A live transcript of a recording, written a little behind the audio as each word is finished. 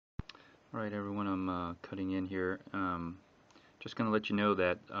Alright everyone, I'm cutting in here. Just going to let you know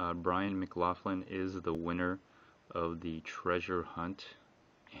that Brian McLaughlin is the winner of the treasure hunt.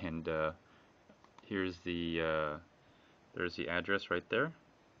 And here's there's the address right there.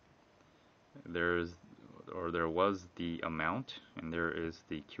 There was the amount, and there is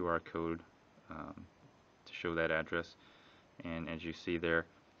the QR code to show that address. And as you see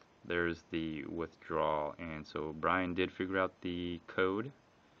there's the withdrawal. And so Brian did figure out the code.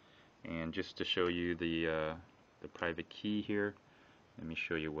 And just to show you the private key here, let me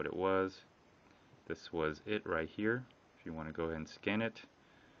show you what it was. This was it right here. If you want to go ahead and scan it,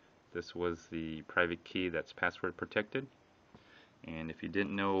 this was the private key that's password protected. And if you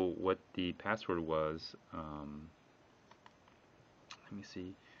didn't know what the password was, let me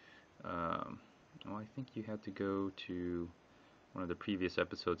see. Oh, I think you had to go to one of the previous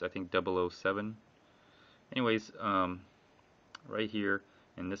episodes. I think 007. Anyways, right here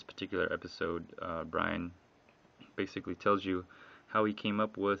in this particular episode, Brian basically tells you how he came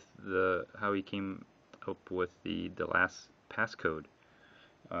up with the last passcode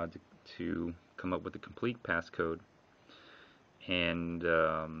to come up with the complete passcode. And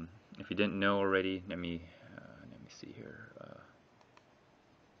if you didn't know already, let me see here.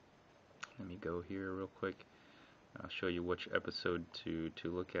 Let me go here real quick. I'll show you which episode to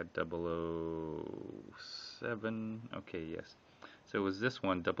look at. 007. Okay, yes. So it was this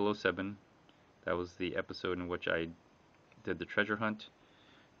one, 007. That was the episode in which I did the treasure hunt.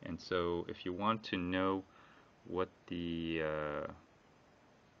 And so if you want to know what the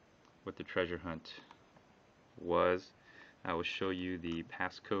treasure hunt was, I will show you the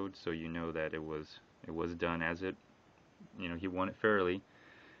passcode so you know that it was done as it, he won it fairly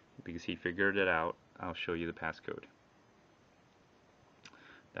because he figured it out. I'll show you the passcode.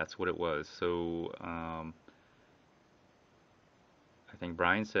 That's what it was. So I think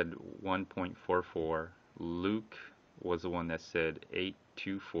Brian said 1.44. Luke was the one that said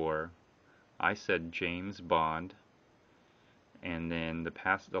 824. I said James Bond. And then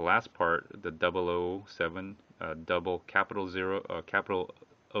the last part, the 007, capital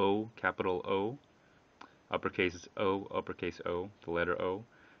O, uppercase O, the letter O,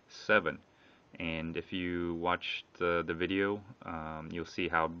 7. And if you watch the video, you'll see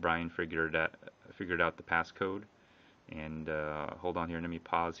how Brian figured out the passcode. And hold on here, let me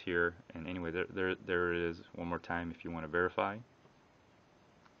pause here. And anyway, there it is one more time if you want to verify.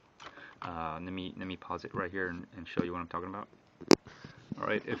 Let me pause it right here and show you what I'm talking about.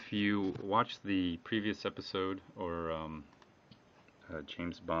 Alright, if you watched the previous episode, or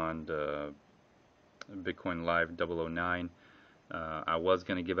James Bond Bitcoin Live 009, I was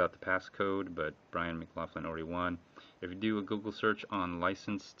going to give out the passcode, but Brian McLaughlin already won. If you do a Google search on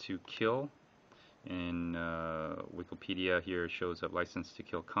license to kill, in Wikipedia here it shows up license to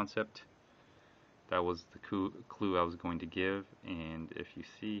kill concept. That was the clue I was going to give. And if you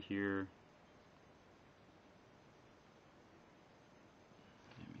see here,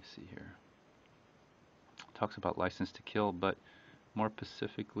 let me see here, it talks about license to kill, but more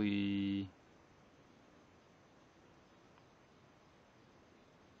specifically,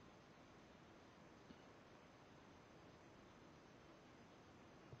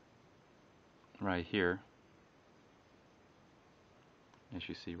 right here, as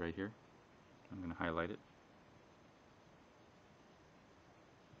you see right here, I'm going to highlight it.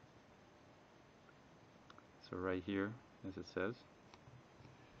 So right here, as it says,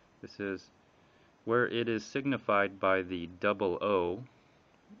 this is where it is signified by the double O,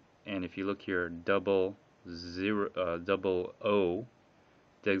 and if you look here, double O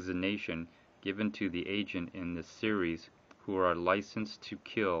designation given to the agent in the series who are licensed to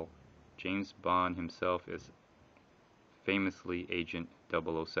kill. James Bond himself is famously Agent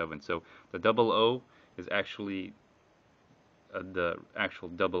 007. So the double O is actually the actual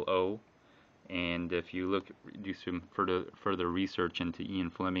double O. And if you do some further research into Ian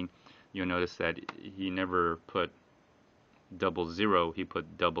Fleming, you'll notice that he never put 00, he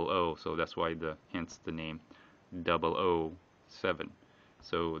put double O. So that's why hence the name 007.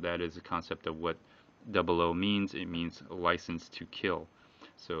 So that is the concept of what 00 means. It means license to kill.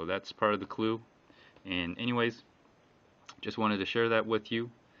 So that's part of the clue. And anyways, just wanted to share that with you.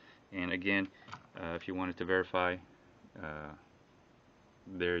 And again, if you wanted to verify,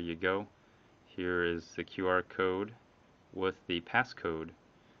 there you go. Here is the QR code with the passcode.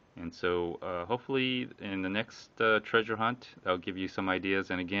 And so hopefully in the next treasure hunt, I'll give you some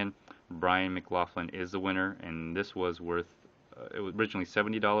ideas. And again, Brian McLaughlin is the winner, and this was worth, it was originally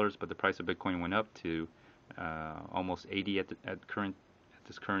 $70, but the price of Bitcoin went up to almost 80 at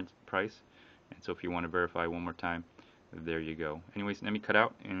this current price. And so if you want to verify one more time, There you go. Anyways, let me cut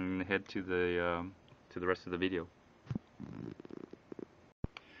out and head to the rest of the video.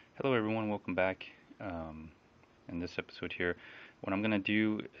 Hello everyone, welcome back. In this episode here, what I'm gonna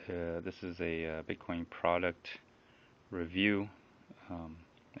do, this is a Bitcoin product review.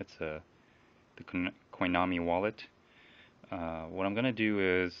 It's the Coinomi Wallet. What I'm gonna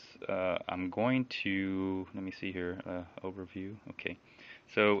do is I'm going to, let me see here, overview. Okay,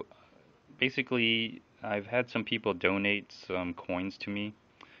 so basically I've had some people donate some coins to me.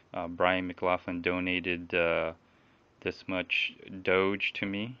 Brian McLaughlin donated this much Doge to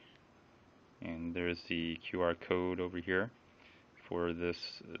me, and there's the QR code over here for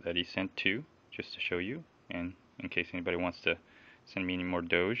this that he sent to, just to show you, and in case anybody wants to send me any more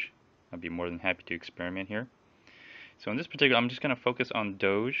Doge, I'd be more than happy to experiment here. So in this particular, I'm just going to focus on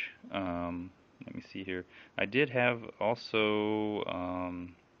Doge. Let me see here. I did have also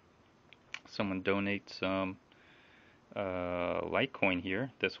someone donate some Litecoin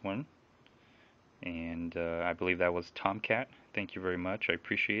here, this one, and I believe that was Tomcat. Thank you very much, I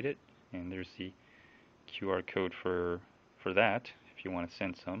appreciate it. And there's the QR code for that if you want to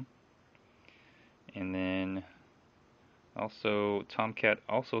send some. And then also Tomcat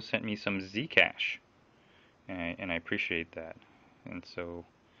also sent me some Zcash, and I appreciate that. And so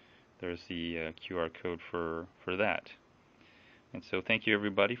there's the QR code for that. And so thank you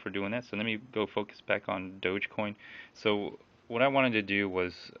everybody for doing that. So let me go focus back on Dogecoin. So what I wanted to do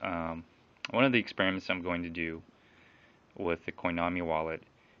was one of the experiments I'm going to do with the Coinomi wallet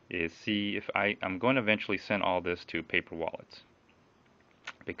is see if I'm going to eventually send all this to paper wallets,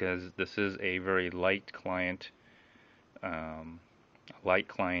 because this is a very light client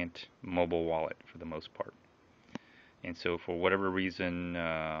mobile wallet for the most part. And so for whatever reason,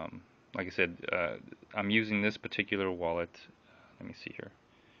 like I said, I'm using this particular wallet. Let me see here.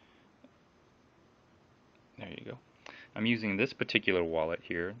 There you go. I'm using this particular wallet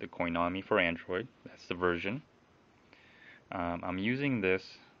here, the Coinomi for Android. That's the version. I'm using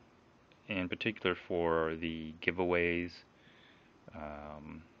this in particular for the giveaways,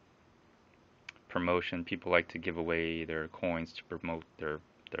 promotion. People like to give away their coins to promote their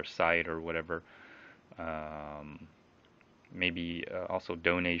site or whatever. Maybe also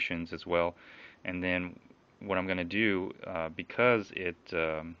donations as well. And then what I'm going to do, because of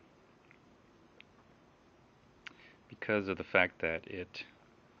the fact that it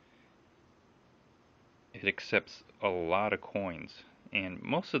accepts a lot of coins, and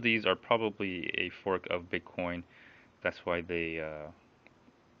most of these are probably a fork of Bitcoin. That's why they,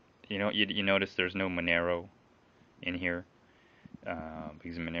 you notice there's no Monero in here,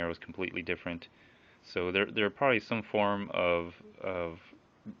 because Monero is completely different. So there are probably some form of a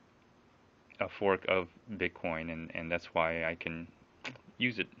fork of Bitcoin, and that's why I can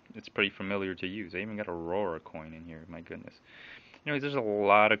use it. It's pretty familiar to use. I even got a Aurora coin in here, my goodness. Anyways, there's a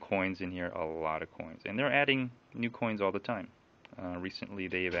lot of coins in here, a lot of coins. And they're adding new coins all the time. Recently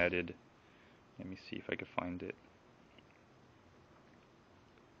they've added, let me see if I can find it.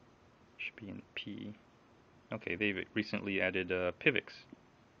 Should be in P. Okay, they've recently added Pivx.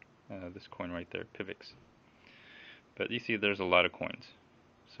 This coin right there, Pivx. But you see there's a lot of coins.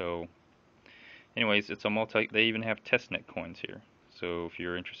 So anyways, it's a they even have testnet coins here. So if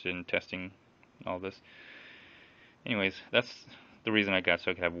you're interested in testing all this. Anyways, that's the reason I got,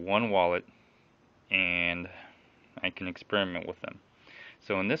 so I could have one wallet and I can experiment with them.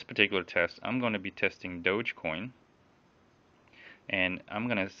 So in this particular test, I'm going to be testing Dogecoin, and I'm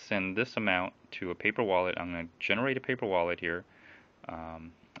going to send this amount to a paper wallet. I'm going to generate a paper wallet here.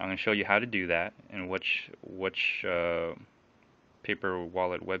 I'm going to show you how to do that and which paper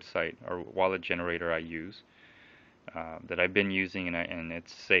wallet website or wallet generator I use, that I've been using, and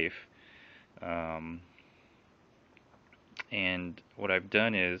it's safe. And what I've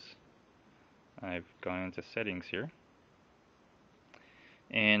done is I've gone into settings here,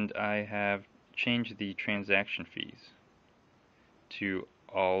 and I have changed the transaction fees to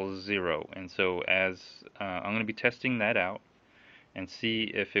all 0. And so as I'm going to be testing that out and see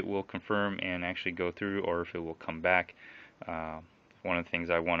if it will confirm and actually go through, or if it will come back. One of the things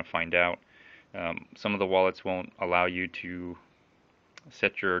I want to find out. Some of the wallets won't allow you to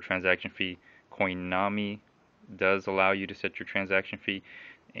set your transaction fee. Coinomi does allow you to set your transaction fee.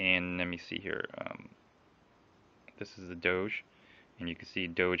 And let me see here. This is the Doge, and you can see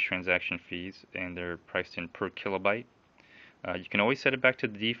Doge transaction fees, and they're priced in per kilobyte. You can always set it back to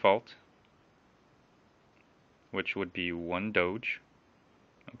the default, which would be 1 Doge.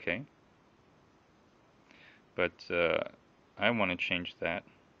 Okay. But I want to change that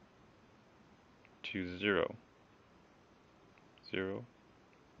to 0.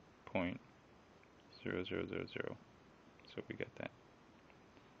 0.0000. So we got that.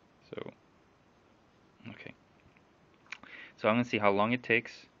 So, okay. So I'm going to see how long it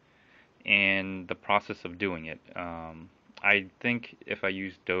takes and the process of doing it. I think if I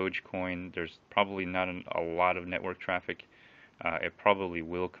use Dogecoin, there's probably not a lot of network traffic. It probably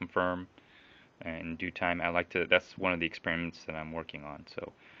will confirm in due time. That's one of the experiments that I'm working on.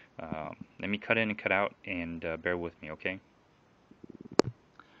 So let me cut in and cut out, and bear with me, okay?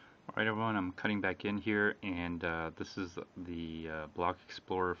 Alright everyone, I'm cutting back in here, and this is the block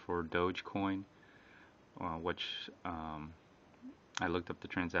explorer for Dogecoin, which I looked up the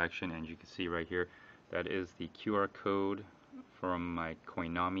transaction, and you can see right here, that is the QR code from my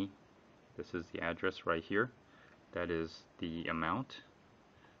Coinomi. This is the address right here. That is the amount,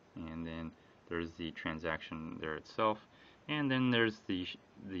 and then there's the transaction there itself, and then there's the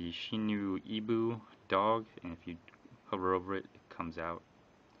Shinu Ibu dog, and if you hover over it, it comes out.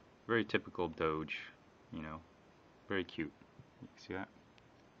 Very typical Doge, you know, very cute. You see that?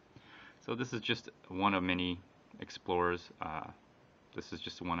 So this is just one of many explorers. This is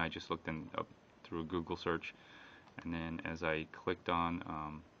just the one I just looked up through a Google search, and then as I clicked on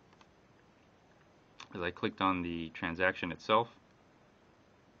the transaction itself,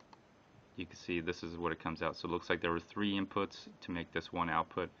 you can see this is what it comes out. So it looks like there were 3 inputs to make this one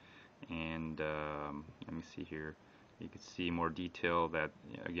output, and let me see here. You can see more detail that,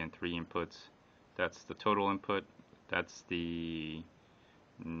 again, 3 inputs. That's the total input. That's the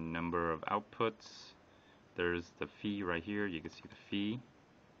number of outputs. There's the fee right here. You can see the fee,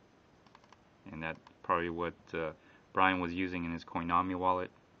 and that's probably what Brian was using in his Coinomi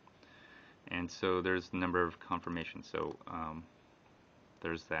wallet. And so there's the number of confirmations. So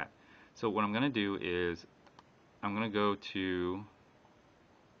there's that. So what I'm going to do is I'm going to go to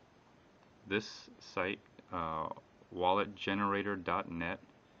this site, walletgenerator.net.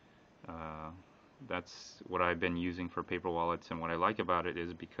 That's what I've been using for paper wallets, and what I like about it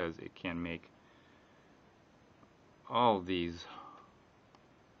is because it can make all these.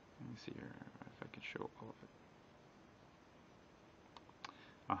 Let me see here if I can show all of it.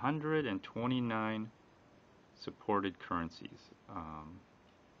 129 supported currencies.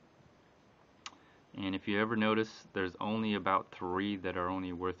 And if you ever notice, there's only about 3 that are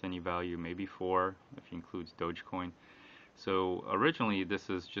only worth any value, maybe 4 if you include Dogecoin. So originally this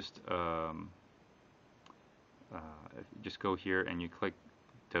is just if you just go here and you click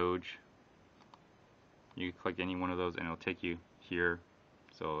Doge, you click any one of those and it'll take you here.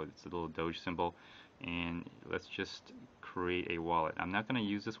 So it's a little Doge symbol, and let's just create a wallet. I'm not going to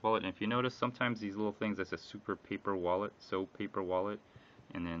use this wallet, and if you notice, sometimes these little things that says super paper wallet, so paper wallet,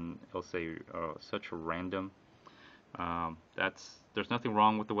 and then it'll say such a random. There's nothing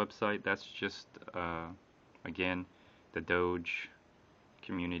wrong with the website. That's just again, the Doge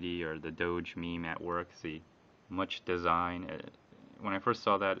community or the Doge meme at work. See, much design. When I first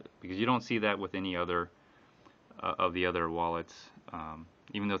saw that, because you don't see that with any other of the other wallets,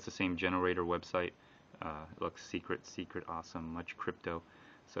 even though it's the same generator website. It looks secret, awesome, much crypto.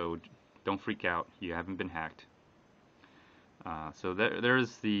 So don't freak out. You haven't been hacked. So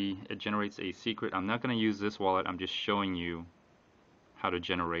it generates a secret. I'm not going to use this wallet. I'm just showing you how to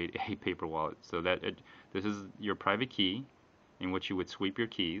generate a paper wallet. So this is your private key in which you would sweep your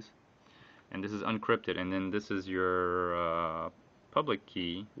keys, and this is encrypted. And then this is your public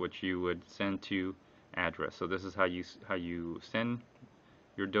key, which you would send to address. So this is how you send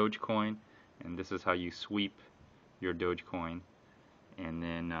your Dogecoin, and this is how you sweep your Dogecoin. And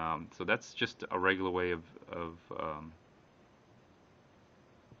then so that's just a regular way of let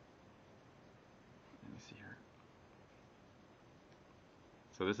me see here.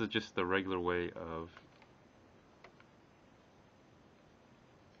 So this is just the regular way of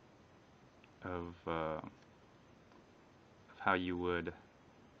how you would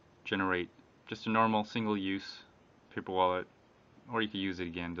generate just a normal single-use paper wallet, or you could use it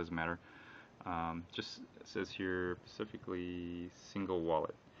again, doesn't matter. Just it says here specifically single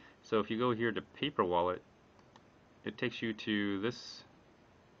wallet. So if you go here to paper wallet, it takes you to this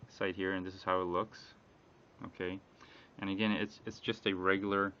site here, and this is how it looks. Okay, and again, it's just a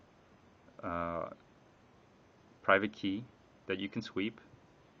regular private key that you can sweep,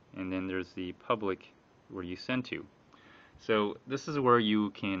 and then there's the public where you send to. So this is where you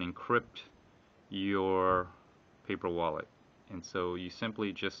can encrypt your paper wallet, and so you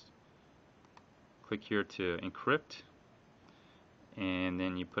simply just click here to encrypt, and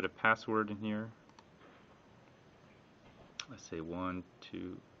then you put a password in here. Let's say 1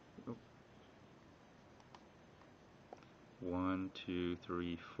 2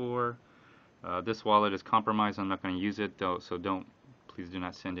 3 4. This wallet is compromised. I'm not going to use it though, so please do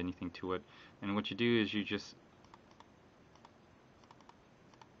not send anything to it. And what you do is you just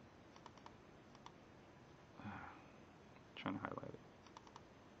trying to highlight it.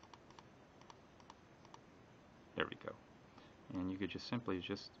 There we go. And you could just simply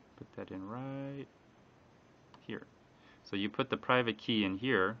just put that in right here. So you put the private key in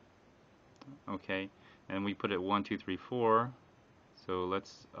here, okay, and we put it 1, 2, 3, 4. So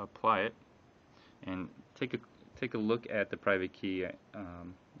let's apply it and take a look at the private key.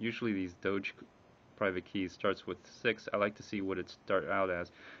 Usually these Doge private keys starts with 6. I like to see what it start out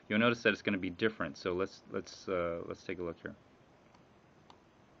as. You'll notice that it's going to be different. So let's take a look here.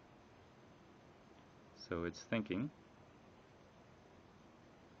 So it's thinking.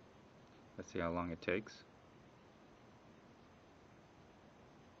 Let's see how long it takes.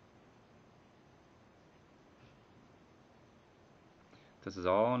 This is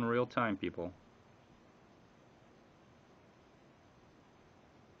all in real time, people.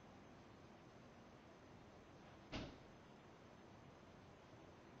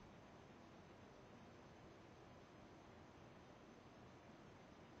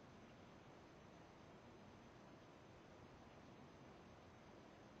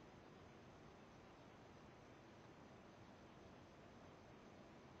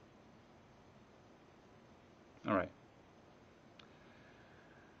 All right.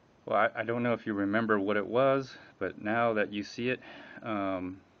 Well, I don't know if you remember what it was, but now that you see it,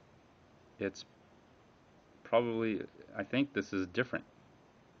 it's probably, I think this is different.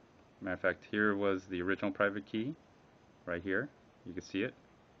 Matter of fact, here was the original private key, right here. You can see it.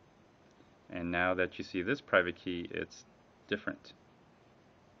 And now that you see this private key, it's different.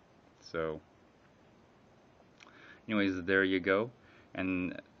 So, anyways, there you go.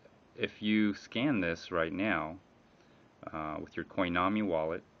 And if you scan this right now with your Coinomi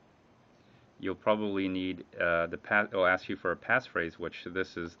wallet, you'll probably need it'll ask you for a passphrase, which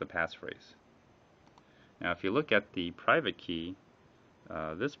this is the passphrase. Now, if you look at the private key,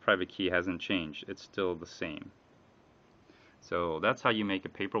 this private key hasn't changed. It's still the same. So that's how you make a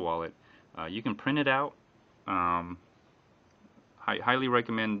paper wallet. You can print it out. I highly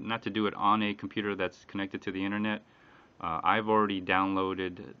recommend not to do it on a computer that's connected to the internet. I've already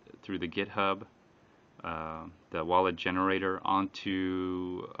downloaded through the GitHub the wallet generator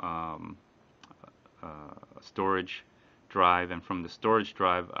onto a storage drive, and from the storage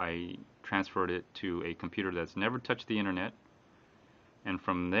drive I transferred it to a computer that's never touched the internet, and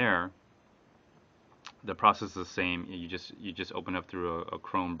from there the process is the same. You just open up through a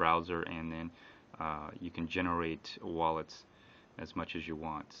Chrome browser, and then you can generate wallets as much as you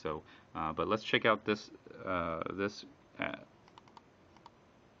want. So but let's check out this there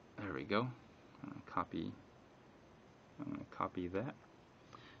we go. I'm going to copy that,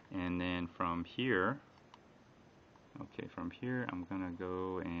 and then from here, okay, from here I'm going to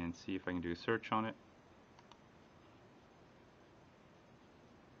go and see if I can do a search on it.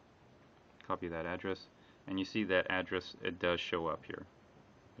 Copy that address, and you see that address, it does show up here.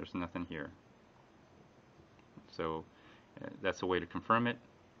 There's nothing here. So that's a way to confirm it,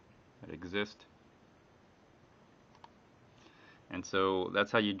 that it exists. And so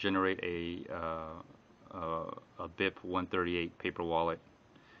that's how you generate a BIP 138 paper wallet.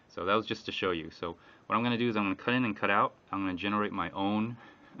 So that was just to show you. So what I'm going to do is I'm going to cut in and cut out. I'm going to generate my own.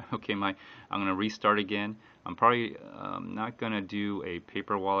 Okay, I'm going to restart again. I'm probably not going to do a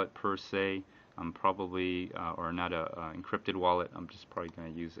paper wallet per se. I'm probably or not a encrypted wallet. I'm just probably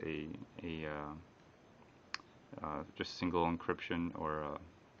going to use a just single encryption, or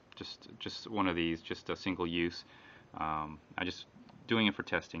just one of these, just a single use. I just doing it for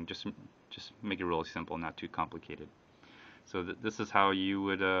testing, just make it really simple, not too complicated. So this is how you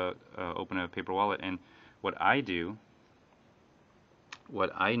would open a paper wallet. And what I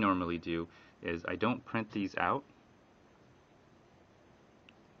normally do is I don't print these out.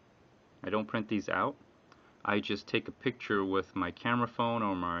 I just take a picture with my camera phone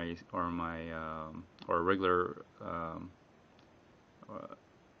or a regular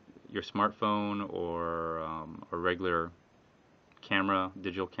your smartphone, or a regular camera,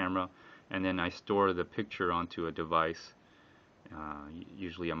 digital camera, and then I store the picture onto a device,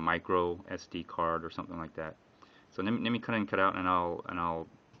 usually a micro SD card or something like that. So let me cut in and cut out, and I'll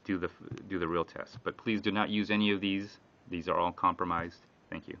do the real test. But please do not use any of these. These are all compromised.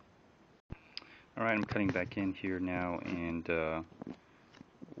 Thank you. All right, I'm cutting back in here now, and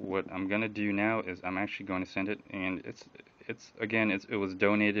what I'm gonna do now is I'm actually going to send it, and it was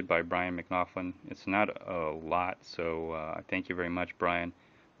donated by Brian McLaughlin. It's not a lot, so I thank you very much, Brian,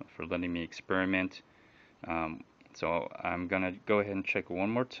 for letting me experiment. So I'm gonna go ahead and check one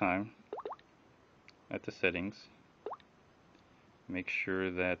more time at the settings. Make sure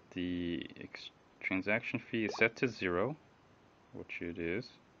that the transaction fee is set to 0, which it is.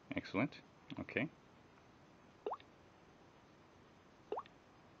 Excellent. Okay.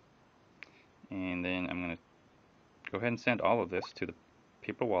 And then I'm going to go ahead and send all of this to the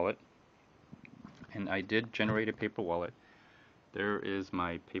paper wallet. And I did generate a paper wallet. There is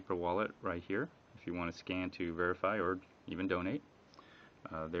my paper wallet right here if you want to scan to verify or even donate.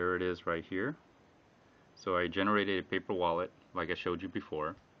 There it is right here. So I generated a paper wallet like I showed you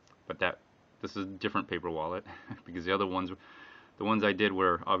before, but this is a different paper wallet because the ones I did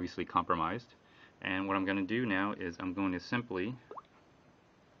were obviously compromised. And what I'm going to do now is I'm going to simply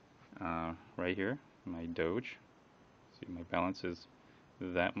right here, my Doge. See, my balance is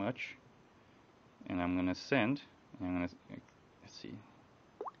that much, and I'm going to send. And I'm going to let's see.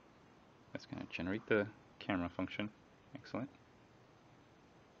 That's going to generate the camera function. Excellent.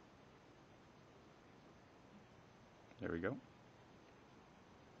 There we go.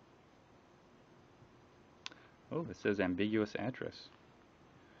 Oh, it says ambiguous address.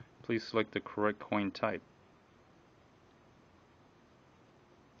 Please select the correct coin type.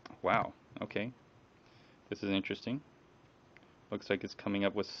 Wow, okay. This is interesting. Looks like it's coming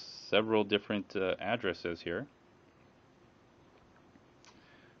up with several different addresses here.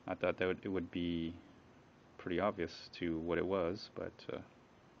 I thought that it would be pretty obvious to what it was, but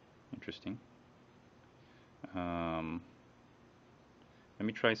interesting. Let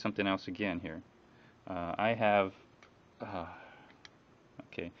me try something else again here. I have,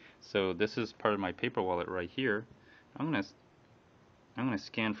 okay, so this is part of my paper wallet right here. I'm gonna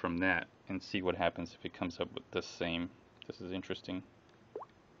scan from that and see what happens if it comes up with the same. This is interesting.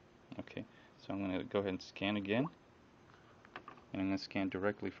 Okay, so I'm gonna go ahead and scan again, and I'm gonna scan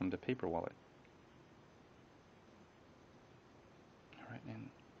directly from the paper wallet. All right, and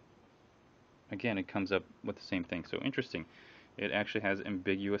again, it comes up with the same thing. So interesting. It actually has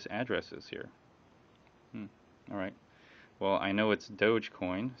ambiguous addresses here. All right. Well, I know it's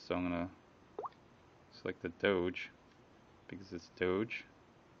Dogecoin, so I'm gonna select the Doge because it's Doge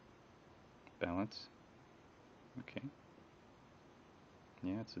balance. Okay.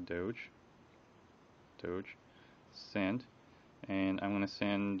 Yeah, it's a Doge. Doge. Send. And I'm gonna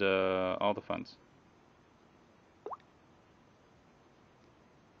send all the funds.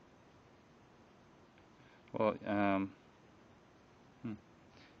 Well,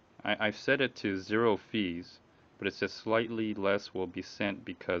 I've set it to 0 fees, but it says slightly less will be sent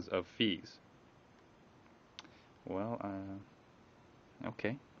because of fees. Well,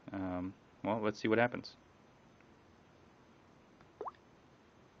 okay. Well, let's see what happens.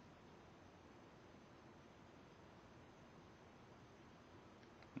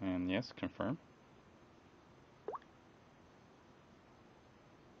 And yes, confirm.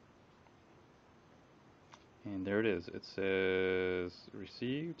 And there it is. It says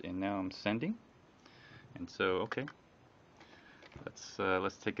received, and now I'm sending. And so, okay.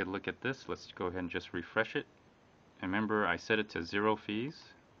 Let's take a look at this. Let's go ahead and just refresh it. And remember, I set it to 0 fees.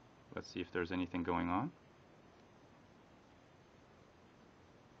 Let's see if there's anything going on.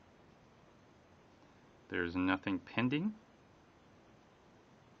 There's nothing pending.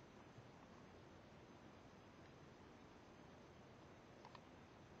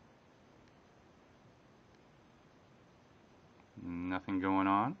 Nothing going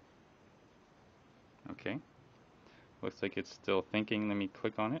on. Okay. Looks like it's still thinking. Let me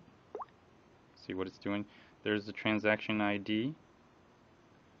click on it. See what it's doing. There's the transaction ID.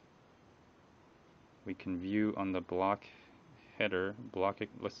 We can view on the block header. Block it.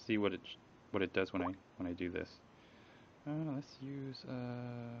 Let's see what it does when I do this. Let's use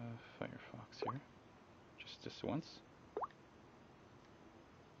Firefox here. Just once.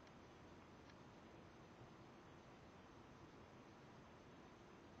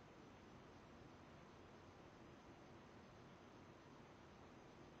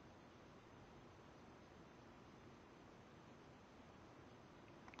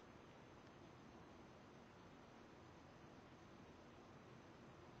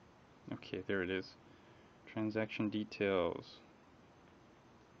 Okay, there it is. Transaction details.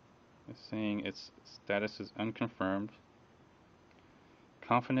 It's saying its status is unconfirmed.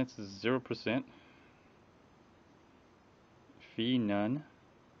 Confidence is 0%. Fee none.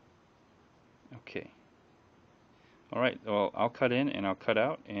 Okay. Alright, well, I'll cut in and I'll cut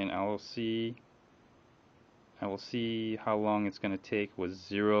out, and I will see how long it's going to take with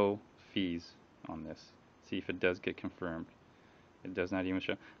 0 fees on this. See if it does get confirmed. It does not even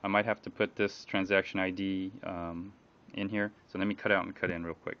show. I might have to put this transaction ID in here. So let me cut out and cut in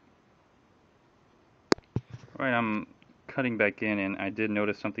real quick. Alright, I'm cutting back in, and I did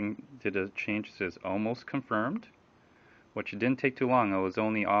notice something did a change. It says almost confirmed, which didn't take too long. I was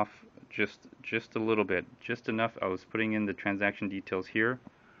only off just a little bit, just enough. I was putting in the transaction details here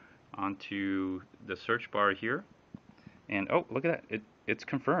onto the search bar here, and oh, look at that, it's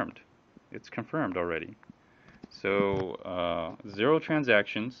confirmed. It's confirmed already. So zero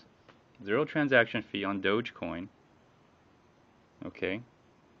transaction fee on Dogecoin. Okay.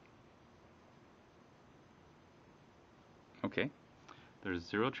 Okay. There's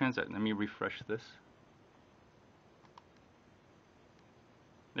zero transaction. Let me refresh this.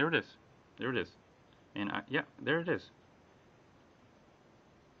 There it is. There it is. And yeah, there it is.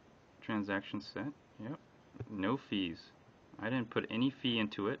 Transaction set. Yep. No fees. I didn't put any fee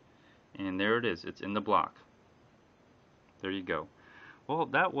into it, and there it is. It's in the block. There you go. Well,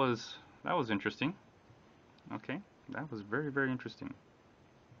 that was interesting. Okay, that was very interesting.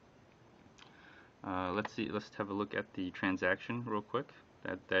 Let's see. Let's have a look at the transaction real quick.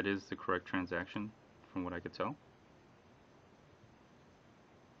 That is the correct transaction, from what I could tell.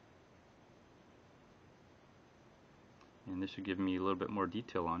 And this should give me a little bit more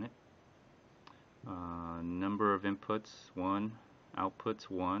detail on it. Number of inputs 1, outputs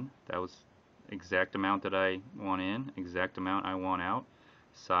 1. That was exact amount that I want in, exact amount I want out.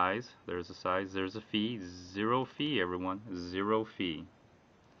 Size, there's a size, there's a fee, 0 fee, everyone, 0 fee.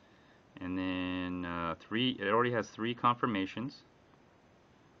 And then it already has 3 confirmations.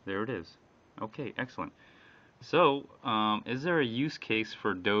 There it is. Okay, excellent. So, is there a use case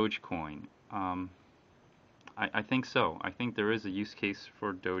for Dogecoin? I think so. I think there is a use case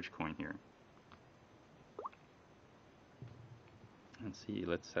for Dogecoin here. Let's see.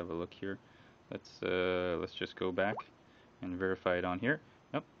 Let's have a look here. Let's just go back and verify it on here.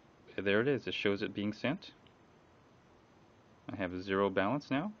 Yep, there it is. It shows it being sent. I have a 0 balance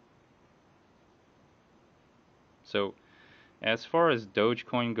now. So, as far as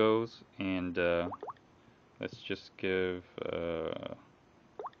Dogecoin goes, and let's just give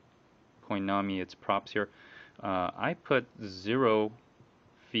Coinomi its props here. I put 0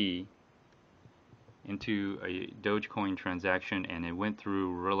 fee into a Dogecoin transaction, and it went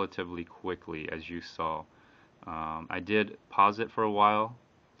through relatively quickly, as you saw. I did pause it for a while,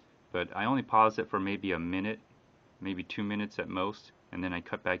 but I only paused it for maybe a minute, maybe 2 minutes at most, and then I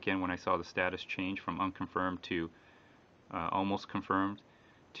cut back in when I saw the status change from unconfirmed to almost confirmed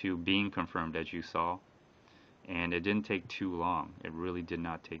to being confirmed, as you saw. And it didn't take too long. It really did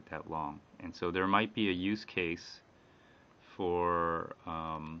not take that long. And so there might be a use case for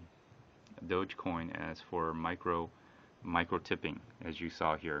Dogecoin as for micro tipping, as you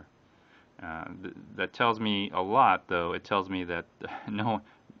saw here. That tells me a lot, though. It tells me that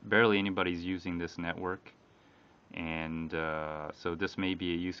barely anybody's using this network, and so this may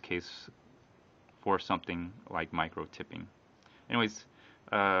be a use case for something like micro tipping. Anyways,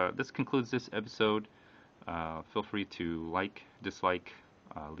 this concludes this episode. Feel free to like, dislike,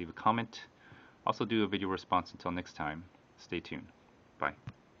 leave a comment. Also do a video response. Until next time, stay tuned. Bye.